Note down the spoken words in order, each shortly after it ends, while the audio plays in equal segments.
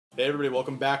Hey everybody,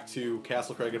 welcome back to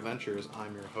Castle Craig Adventures.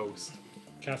 I'm your host,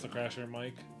 Castle Crasher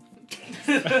Mike.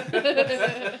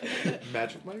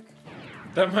 Magic Mike?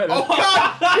 That might. Oh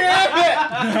god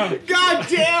damn it! God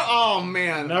damn! Oh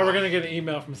man! Now we're gonna get an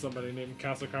email from somebody named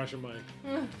Castle Crasher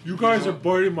Mike. You guys are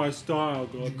biting my style,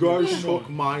 God. You guys took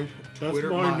my That's Twitter.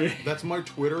 my name. That's my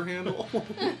Twitter handle. I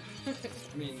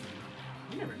mean,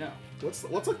 you never know.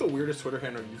 What's like the weirdest Twitter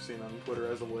handle you've seen on Twitter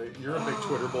as of late? You're a big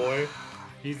Twitter boy.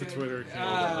 He's the Twitter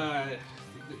king.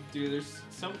 Dude, there's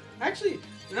some. Actually,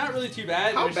 they're not really too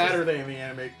bad. How There's bad just- are they in the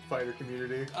anime fighter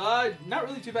community? Not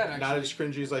really too bad actually. Not as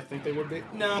cringy as I think they would be.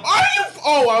 No. Are you?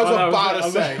 Oh, I was Oh, no, about I to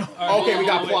was- say. Alright, Okay, we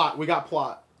got wait. plot. We got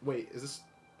plot. Wait, is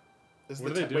this?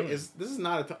 What are they doing? Wait, this is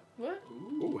not a. What?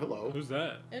 Ooh, hello. Who's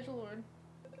that? Edgelord.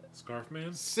 Scarf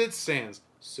Man? Sid Sands.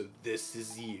 So this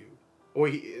is you. Oh,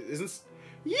 he isn't.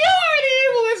 You are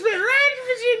the evilest been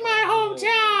ravaging my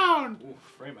hometown.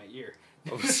 Oof, right in my ear.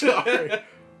 I'm sorry.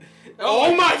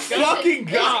 Oh my God. fucking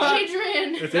god! It's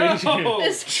Adrian. It's No. Adrian.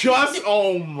 It's Just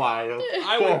oh my.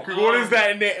 I would- Fuck, what is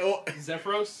that name? Oh,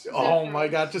 Zephyros? oh my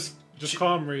god! Just Just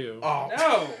call him Ryu. oh.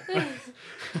 No.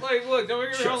 Like, look, don't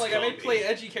get me wrong. Just Like, I may call me. play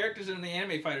edgy characters in the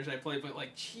anime fighters I play, but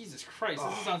like, Jesus Christ,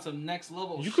 this is on some next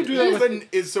level. You shit. could do that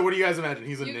with- So what do you guys imagine?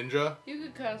 He's a You- ninja. You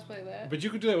could cosplay that. But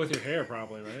you could do that with your hair,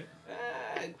 probably,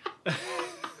 right?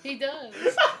 He does.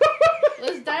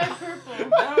 Let's dye it purple.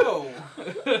 No.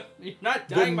 You're not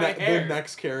dyeing my hair. The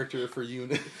next character for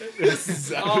unit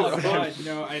is Oh Zephyros. god,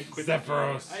 no! I'd quit. that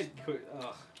Zephyros. game. I'd quit.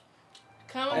 Ugh.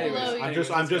 Comment Anyways,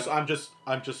 below.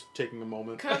 I'm just taking a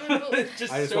moment. Comment,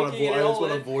 Just I just want soaking it to all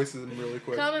in. voice them really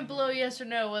quick. comment below yes or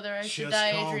no whether I should Just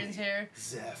dye call Adrian's me hair.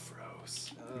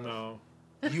 Zephyros. No.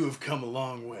 You have come a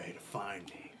long way to find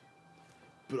me,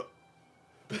 but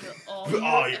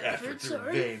All your efforts are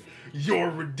vain. Your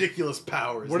ridiculous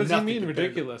powers. What does he nothing mean compared to-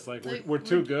 ridiculous? Like, Like, we're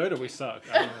too good or we suck?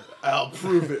 I don't know. I'll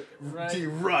prove it Right. to you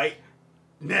right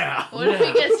now. What if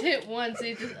he gets hit once?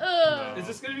 He just No. Is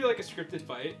this gonna be like a scripted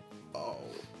fight? Oh,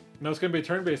 No, it's going to be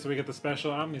turn-based so we get the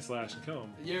special Omni Slash and kill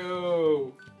him.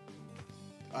 Yo.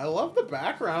 I love the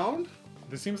background.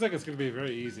 This seems like it's going to be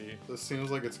very easy. This seems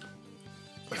like it's.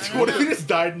 don't What if he know. just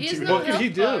died in He has 2 no What could health he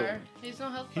do? bar. He's no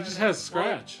health He bar. just though. has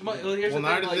Scratch. Well, here's Well,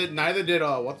 the thing, neither did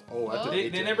what? Oh, I Well,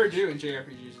 did. They never do in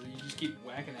JRPGs. You just keep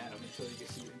whacking at them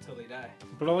until they die.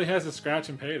 But all he has is Scratch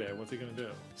and Payday. What's he going to do?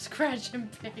 Scratch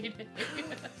and payday.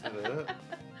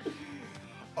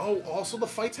 Oh, also the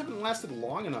fights haven't lasted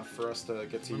long enough for us to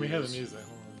get to Let me use. hear the music.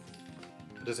 Hold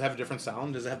on. Does it have a different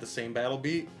sound? Does it have the same battle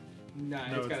beat? Nah, No,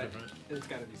 it's it's gotta different.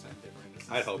 be something different. This is-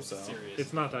 I hope this is so. Serious.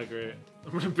 It's not that great.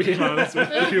 I'm going to be honest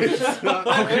with you. not-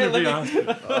 I'm going to Let be me- honest with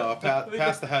you.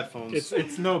 Pass the headphones.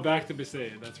 It's no back to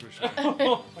Besaid, that's for sure.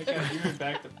 Oh my god, you went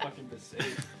back to fucking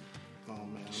Besaid. Oh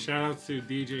man. Shout out to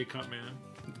DJ Cutman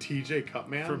TJ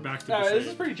Cutman. for back to No, Besaid. this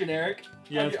is pretty generic.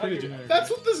 Yeah, it's I'll pretty give it- generic. That's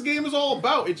what this game is all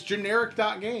about. It's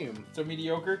generic.game. So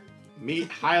mediocre.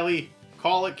 Highly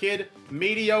call it, kid.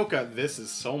 Mediocre. This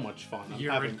is so much fun.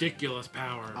 Your ridiculous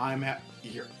power.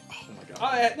 You're. Oh my Oh,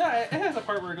 god. no, it has a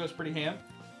part where it goes pretty ham.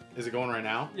 Is it going right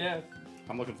now? Yeah.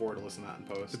 I'm looking forward to listening to that in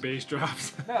post. The bass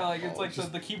drops. No, like it's Oh, like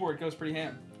just- the keyboard goes pretty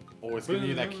ham. Oh, it's giving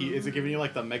you that key. Is it giving you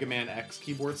like the Mega Man X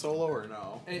keyboard solo or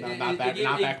no? Not it-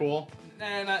 that cool.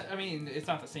 Nah, not. I mean, it's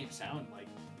not the same sound. Like.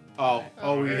 Oh,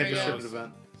 we there hit he the goes. shipment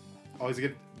event. Oh, he's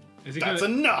good. Is he That's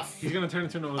gonna, enough. He's gonna turn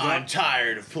into an I'm Ozark.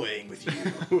 tired of playing with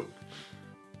you.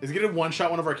 Is he gonna one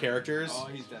shot one of our characters? Oh,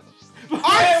 he's definitely.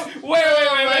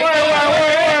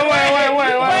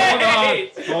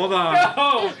 Wait. Hold on.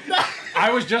 No.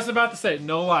 I was just about to say,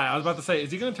 no lie. I was about to say,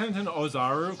 is he gonna turn into an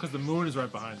Ozaru? Because the moon is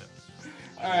right behind him.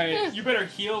 All right, you better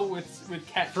heal with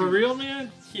cat. For real,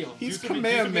 man? Heal. He's Do some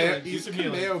healing, Kamehameha. do He's some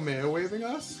healing. Kamehameha waving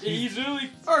us. He's really.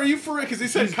 Oh, are you for it? Because he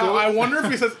said. He's doing- I wonder if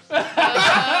he says. They're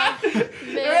not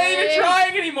even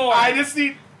trying anymore. I just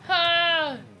need.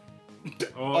 Ha!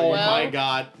 Oh Well. my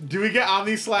god. Do we get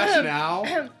Omni Slash now?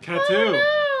 Tattoo.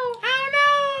 Oh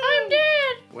no! I'm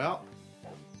dead! Well,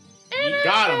 And I'm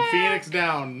got him. back. Phoenix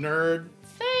down, nerd.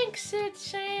 Thanks, Sid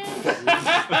Sam.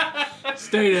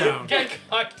 Stay down. Get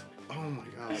cucked. Oh my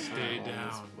god. Stay Oh,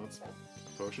 down. Let's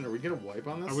potion. Are we gonna wipe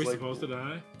on this? Are we Like, supposed to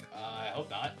die? I hope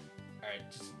not. All right,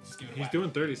 just give it a He's whack.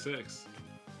 doing 36.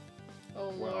 Oh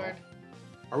Well. lord.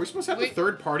 Are we supposed to have Wait. a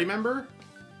third party member?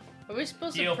 Are we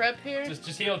supposed Heal. to prep here? Just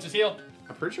heal. Just heal.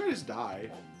 I'm pretty sure I just died.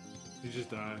 He just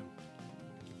died.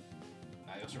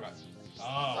 Nah, you'll survive.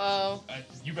 Oh. Oh,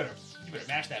 You better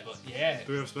mash that button. Yeah.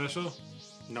 Do we have special?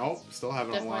 Nope. Still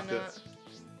haven't definitely unlocked not. it.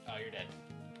 Oh, you're dead.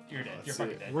 You're dead. Let's You're see.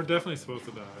 fucking dead. We're definitely supposed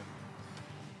to die.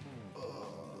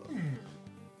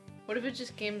 What if it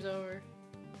just game's over?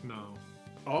 No.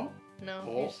 Oh? No.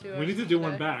 Oh. you still We need to have do die.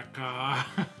 one back.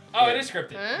 Oh, it is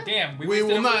scripted. Huh? Damn, we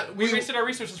wasted our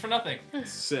resources for nothing.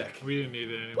 Sick. We didn't need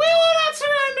it anyway. We will not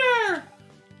surrender!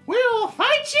 We will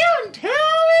fight you until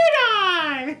we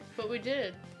die! But we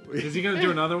did. Is he gonna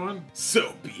do another one?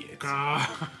 So be it.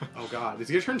 Ah. Oh god, is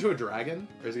he gonna turn into a dragon?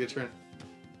 Or is he gonna turn...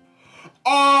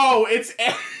 Oh, it's...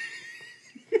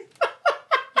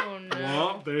 Oh no.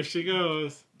 Well, there she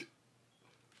goes.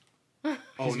 Oh,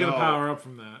 He's gonna power up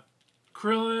from that.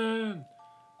 Krillin!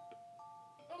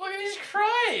 Look at he's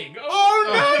crying. Oh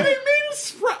no, they made a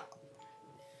sprout!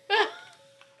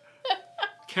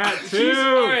 Cat Jeez,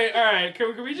 2! Alright.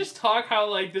 Can we just talk how,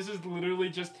 like, this is literally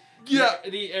just Yeah.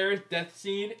 the Aerith death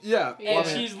scene? Yeah. Yeah. And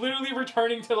she's literally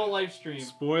returning to the live stream.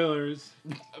 Spoilers.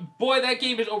 Boy, that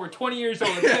game is over 20 years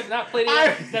old. If you have not played it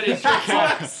yet, that is your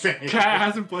fault. Cat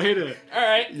hasn't played it.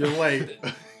 Alright. You're late.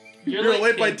 You're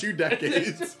late by kid. 2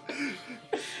 decades.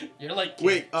 You're like, kid.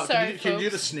 Wait, Sorry, can you do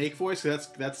the folks. snake voice?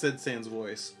 That's Sid Sand's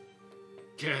voice.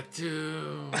 Cat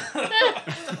 2.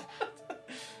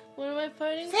 What am I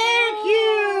fighting for? Thank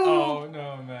you! Oh,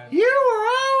 no, man. You were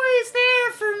always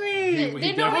there for me!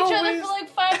 They know each other for like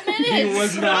 5 minutes. He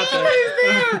was not Always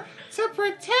there. there to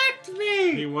protect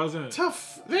me! He wasn't.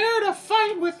 There to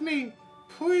fight with me!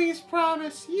 Please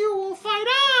promise you will fight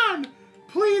on!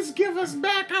 Please give us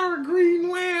back our green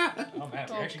land! Oh, man.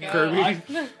 Oh, We're actually God. getting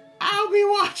Kirby. I'll be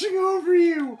watching over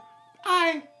you!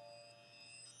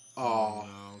 Oh.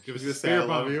 No, give us You a say I spear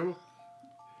love bump. you?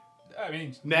 I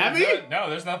mean, Navi? No,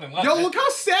 there's nothing left. Yo, look how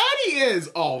sad he is!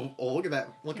 Oh, look at that.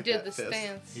 Look He at did that the fist.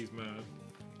 stance. He's mad.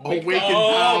 Awaken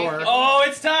power. Oh,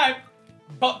 it's time.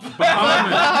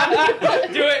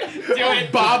 Bahamut. Do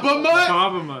it. Babamutt?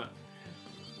 Babamutt.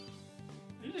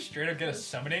 You just straight up get a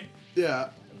summoning? Yeah.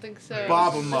 I think so.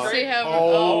 Babamutt. They have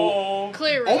Oh.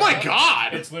 clear. Oh my results.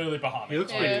 god! It's literally Bahamut. He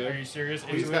looks pretty Are good. you serious?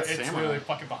 he's got It's samurai. literally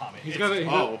fucking Bahamut. He's It's-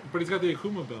 got but he's got the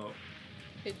Akuma belt.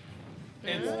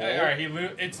 It's, Oh. alright,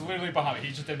 it's literally Bahamut.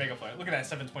 He just did Mega Flare. Look at that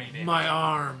 720 damage. My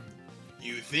arm.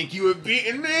 You think you have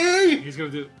beaten me? He's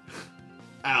gonna do.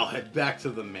 I'll head back to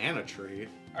the mana tree.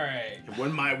 Alright. And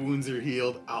when my wounds are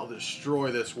healed, I'll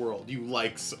destroy this world. You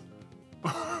like so...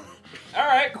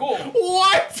 Alright, cool.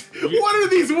 What? What are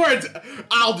these words?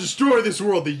 I'll destroy this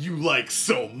world that you like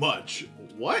so much.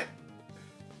 What?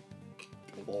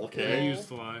 He Okay. used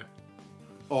fly.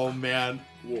 Oh man.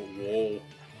 Whoa.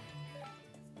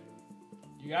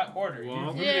 You got order. You Well.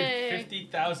 looted Yay.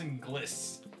 50,000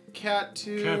 gliss. Cat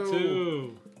 2. Cat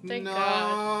 2. Thank no.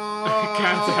 God.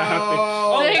 Cat's happy.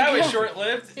 Oh, Thank that was God.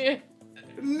 short-lived.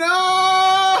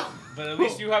 No! But at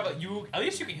least you have at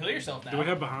least you can heal yourself now. Do we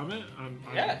have Bahamut?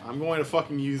 Yeah. I'm going to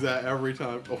fucking use that every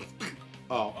time.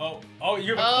 Oh. Oh,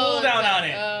 you have a Oh, cooldown that's on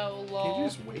it. Oh, lol. Can you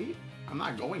just wait? I'm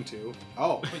not going to.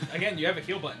 Oh. But again, you have a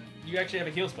heal button. You actually have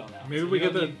a heal spell now. Maybe So we you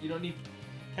get don't the- need, you don't need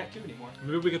tattoo anymore.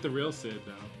 Maybe we get the real Sid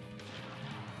now.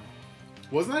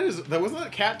 Wasn't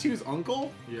that Cat 2's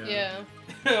uncle? Yeah.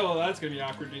 Well, that's gonna be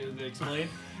awkward to explain.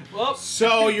 Well,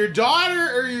 So your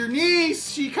daughter or your niece,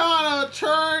 she kind of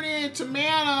turned into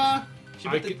mana. she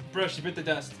bit the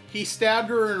dust. He stabbed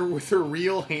her with her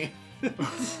real hand. Oh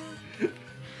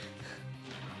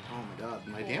my god,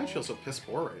 my damage feels so piss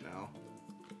poor right now.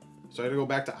 So I gotta go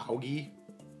back to Augie.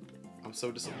 I'm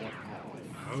so disappointed.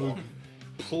 Oh.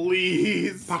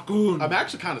 Please. Pakun. I'm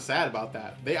actually kind of sad about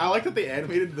that. I like that they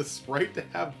animated the sprite to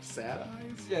have sad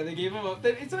eyes. Yeah, they gave him a.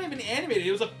 It's not even animated.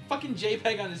 It was a fucking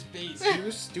JPEG on his face.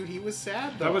 He was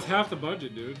sad though. That was half the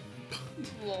budget, dude.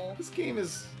 Lol. This game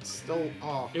is still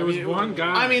off. It was one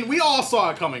guy. I mean, we all saw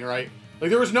it coming, right? Like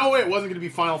there was no way it wasn't going to be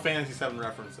Final Fantasy VII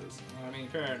references. I mean,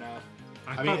 fair enough.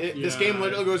 I mean, this game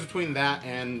literally goes between that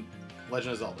and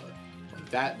Legend of Zelda.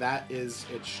 Like that is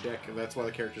its shtick. And that's why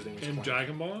the character's name is In Clank.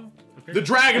 Dragon Ball? The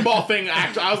Dragon Ball thing.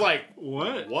 Actually, I was like,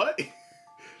 What? what?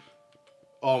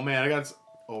 Oh man, I got.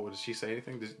 Oh, did she say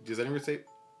anything? Does anyone say?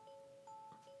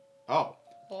 Oh.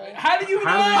 Lol. How do you know?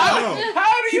 How do you know?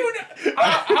 How do you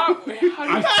know? How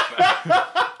do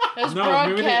you It was No,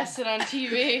 maybe they- broadcasted on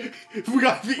TV. We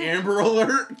got the Amber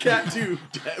Alert. Cat 2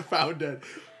 found dead.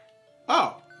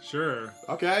 Oh, Sure.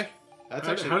 okay. That's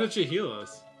How, actually. how did she heal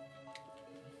us?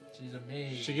 She's a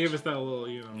maid. She gave us that little,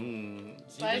 See,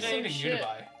 Buy there's some anything you to shit.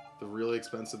 buy. The really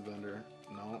expensive vendor.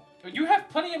 No. But you have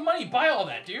plenty of money. Buy all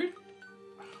that, dude.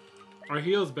 Our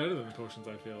heal's better than the potions,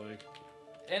 I feel like.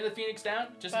 And the Phoenix down,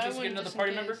 just in Buy case you one get another just in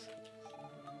party case. member.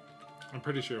 I'm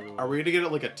pretty sure we will. Are we gonna get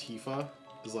it like a Tifa?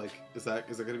 Is that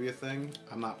gonna be a thing?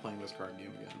 I'm not playing this card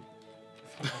game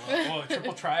again. Oh,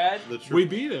 triple triad. The We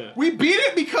beat it. We beat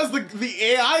it because the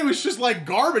AI was just like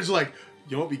garbage. Like,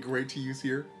 You know what would be great to use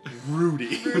here?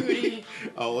 Rudy. Rudy.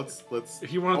 Oh, let's.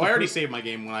 If you wanted Oh, to I already put- saved my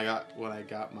game when I got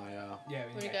my Yeah,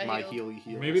 We yeah. got my healed.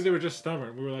 healy. Maybe they were just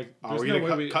stubborn. We were like, Are there's we no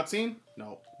gonna way cut cutscene?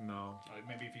 No. No.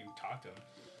 Maybe if you talk to him.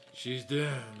 She's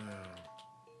dead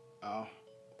now.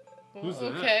 Oh. Who's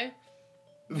that? Okay.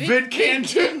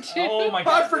 Vidcantu. Oh my I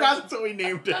god. forgot that's what we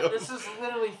named him. This is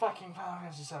literally fucking Final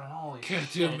Fantasy 7. Holy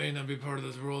Katia shit. may not be part of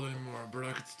this world anymore, but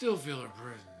I could still feel her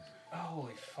presence.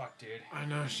 Holy fuck, dude. I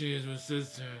know she is with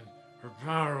Citizen. Her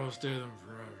power will stay them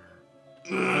forever.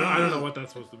 I don't know what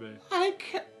that's supposed to be. I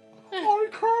can't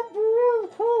believe.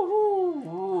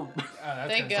 Oh,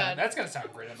 Thank God. That's gonna sound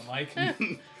great on the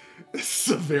mic. This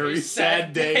is a very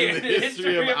sad day in the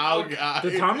history of our guy.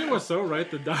 The Tommy was so right,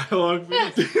 the dialogue.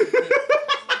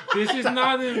 This is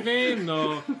not in vain,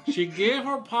 though. She gave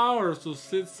her powers to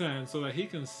Citizen so that he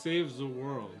can save the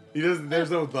world. He doesn't. There's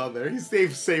no the there. He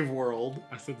save world.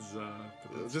 I said za.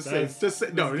 Just say.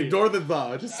 No, ignore the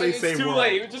the. Just say It's save too world.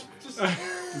 late. Just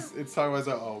It's talking about.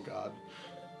 Oh god.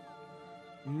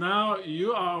 Now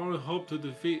you are on hope to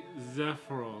defeat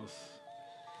Zephyros.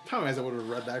 Tell me as I would have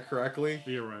read that correctly.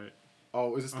 You're right.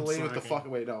 Oh, is this the I'm lady with the slacking.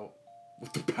 fucking wait? No,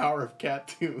 with the power of cat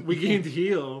too. We gained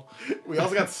heal. We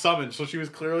also got summoned, so she was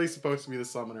clearly supposed to be the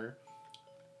summoner.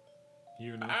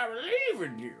 You know. I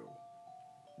believe in you,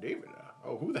 David.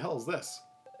 Oh, who the hell is this?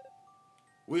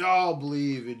 We all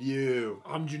believe in you,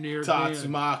 I'm Junior.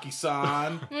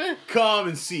 Tatsumaki-san. Come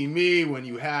and see me when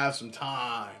you have some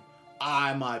time.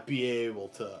 I might be able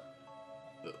to.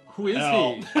 Who is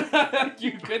Hell. he?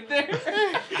 You good there?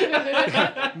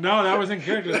 No, that was in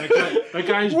character. That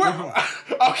guy's drunk.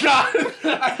 Oh god!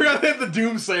 I forgot they had the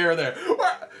Doomsayer there.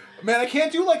 Man, I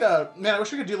can't do like a. Man, I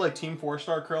wish we could do like Team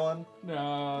 4-Star Krillin.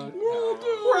 No.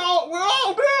 We're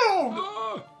all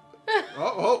doomed.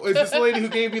 Oh, is this the lady who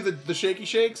gave you the shaky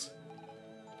shakes?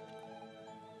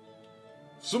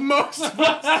 Most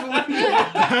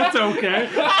That's okay.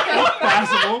 That's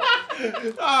possible.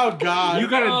 Oh god! You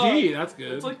got a Oh, D. That's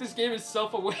good. It's like this game is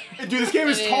self-aware. Dude, this game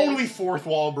is It totally is. fourth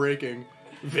wall breaking.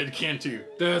 Vidcantu.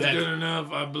 That's good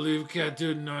enough. I believe Cat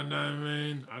did not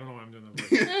mean. I don't know why I'm doing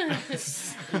that.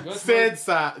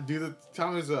 Said do the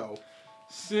Tamizo.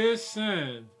 Sis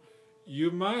said,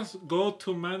 you must go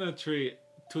to Mana Tree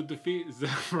to defeat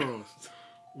Zephyros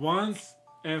once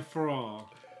and for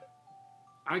all.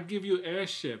 I give you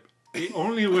airship. The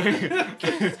only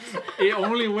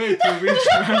way to reach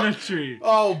Mana Tree.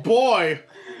 Oh boy!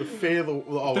 The fate of the.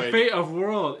 Oh The wait. fate of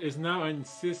world is now in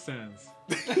Sissan's.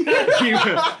 Skip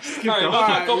the Alright, All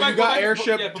right, Go you back, got go airship.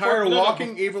 back. Yeah, before- tired of no, no,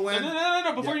 walking. No,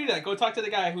 EvoLand. Before you do that, go talk to the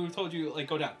guy who told you, like,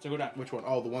 go down. So go down. Which one?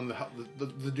 Oh, the one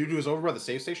the dude who was over by the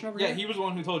safe station over Yeah, here. he was the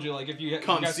one who told you, like, if you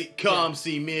Come you guys-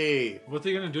 see me. What's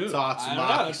he gonna do? I don't know.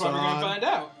 That's what we're gonna find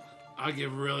out. I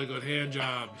give really good hand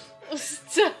jobs.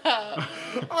 Stop.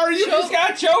 Are you He's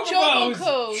got chocobos.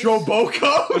 Chobocos.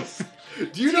 Chobocos?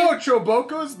 Do you know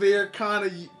Chobocos? They're kind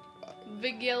of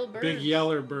Big yellow birds. Big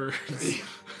yeller birds.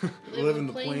 live in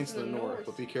the plains to the north,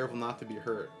 but be careful not to be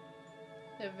hurt.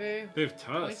 They're very. They have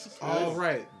tusks. Oh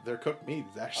right, their cooked meat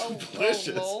is actually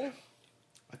delicious.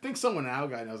 I think someone now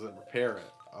guy knows how to prepare it.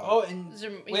 Oh, and Is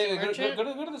there, wait, go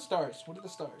go to the stars. What are the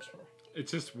stars for?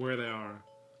 It's just where they are.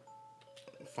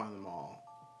 Find them all.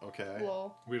 Okay.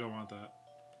 Lol. We don't want that.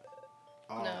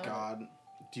 Oh No. god.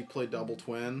 Do you play double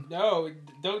twin? No,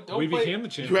 don't We play. became the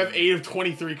champion. You have 8 of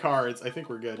 23 cards. I think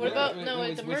we're good. What yeah. about Wait, no? wait,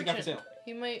 Wait, the what's he got for merchant. sale?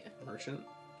 He might. merchant?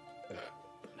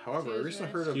 However, I Excuse recently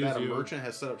me. heard of Excuse that a you. merchant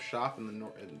has set up shop in the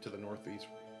to the northeast.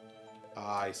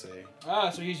 Ah, I see. Ah,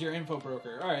 so he's your info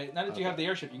broker. All right, now that you have the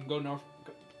airship, you can go north.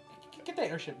 Get that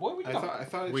airship. What are we I talking?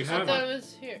 thought it We just have I had thought one. it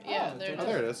was here. Yeah, Oh, there. Oh,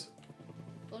 there it is.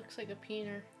 Looks like a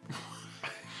peener.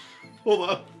 Hold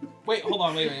up. Wait, hold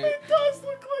on, wait. It does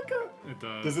look like a. It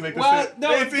does. Does it make the What? same?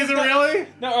 No, Is it no. really?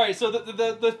 No, all right. So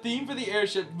the theme for the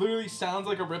airship literally sounds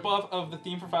like a ripoff of the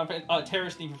theme for Final Fantasy,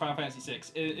 terrorist theme for Final Fantasy VI.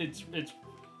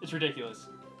 It's ridiculous.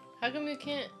 How come you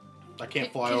can't? I can't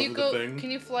Can- fly can over you go, the thing. Can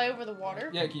you fly over the water?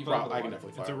 Yeah, can you fly over the I can water?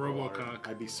 definitely fly It's a over water. Robocock.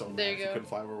 I'd be so mad There if you you go. couldn't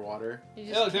fly over water. You Yeah,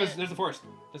 just look, can't. there's the forest.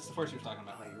 That's the forest you were talking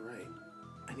about. Oh, you're right.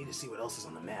 I need to see what else is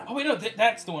on the map. Oh wait, no,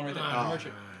 that's the one right there. Ah, The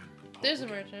merchant. There's a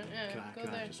merchant. Yeah, go Can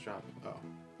I there. just drop? Oh.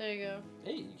 There you go.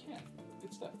 Hey, you can.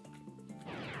 Good stuff.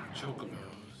 Chocobos.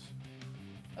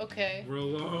 Okay. We're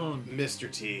alone.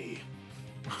 Mr. T.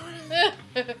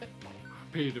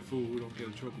 Pay the fool who don't get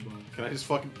a chocobo. Can I just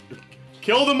fucking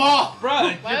kill them all?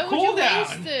 Bruh, Why your would you cooldown.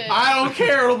 waste it? I don't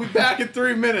care. It'll be back in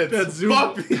 3 minutes. That Zoom,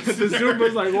 Fuck the these Zumba's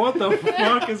nerds. like, what the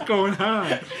fuck is going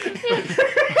on?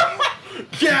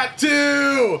 Cat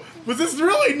 2! Was this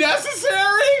really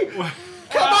necessary? What?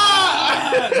 Come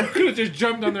on! You could have just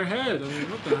jumped on their head. I mean,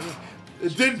 what the hell?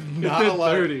 It did not did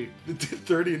allow 30. It did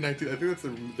 30 and 19. I think that's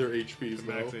their HPs,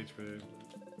 Max though. HP.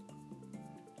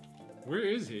 Where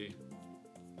is he?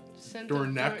 Sent to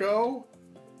Dorneko?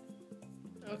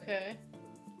 Okay.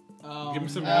 Give me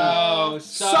some no.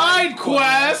 Side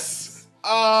quests!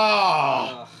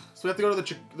 Oh! Ugh. So we have to go to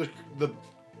the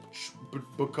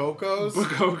Bokokos?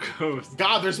 Bokokos.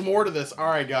 God, there's more to this.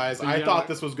 Alright, guys. So I yeah, thought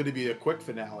this was going to be a quick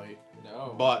finale.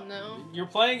 No. But, No. You're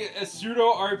playing a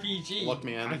pseudo RPG. look,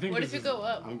 man. I think What this if you is go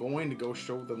up? I'm going to go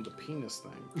show them the penis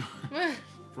thing.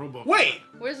 Robo. Wait!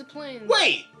 Where's the plane?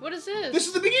 Wait! What is this? This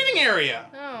is the beginning area!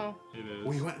 Oh. It is.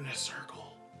 We went in a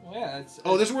circle. Well, yeah, it's.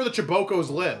 Oh, this is where the Chibokos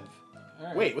live.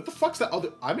 Alright. Wait, what the fuck's that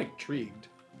other... I'm intrigued.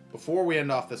 Before we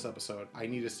end off this episode, I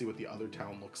need to see what the other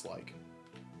town looks like.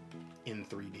 In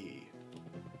 3D.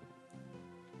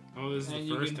 Oh, this is And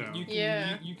the first town. You can.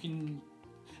 Yeah. You can.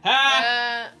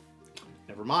 Ah!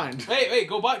 Never mind. Wait!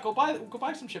 Go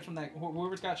buy some shit from that.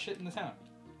 Whoever's got shit in the town.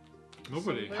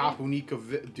 Nobody. Somebody?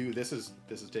 Dude, this is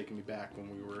taking me back when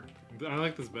we were... I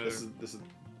like this better. This is...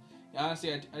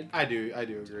 Honestly, I do I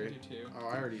agree. do too. Oh,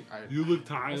 I already... You look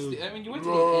tired. I mean, you went to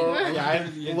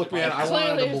Yeah, look, man, I wanted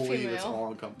Clearly to a believe it's female.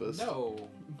 all encompassed. No.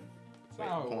 That's Wait, not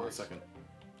how it hold on a works. second.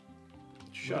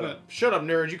 Shut What up. Shut up,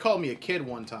 nerd. You called me a kid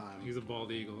one time. He's a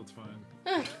bald eagle. It's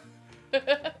fine.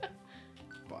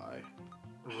 Bye.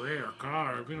 Rare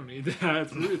car. We don't need that.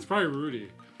 It's probably Rudy.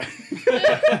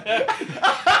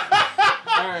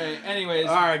 Alright, anyways.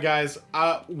 Alright, guys.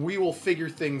 We will figure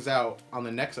things out on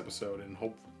the next episode and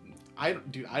hope...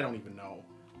 Dude, I don't even know.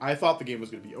 I thought the game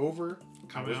was going to be over.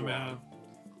 I was Kamehameha. wrong.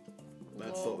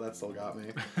 That still got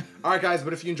me. Alright, guys,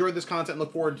 but if you enjoyed this content,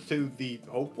 look forward to the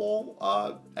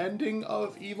hopeful ending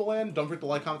of EvoLand. Don't forget to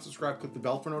like, comment, subscribe, click the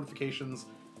bell for notifications,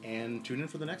 and tune in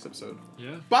for the next episode.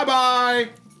 Yeah. Bye-bye!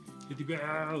 Hit the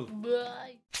bell.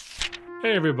 Bye.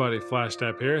 Hey everybody,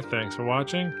 FlashTap here. Thanks for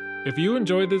watching. If you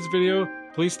enjoyed this video,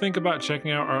 please think about checking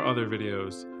out our other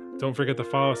videos. Don't forget to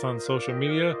follow us on social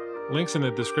media. Links in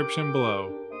the description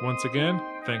below. Once again,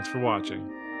 thanks for watching.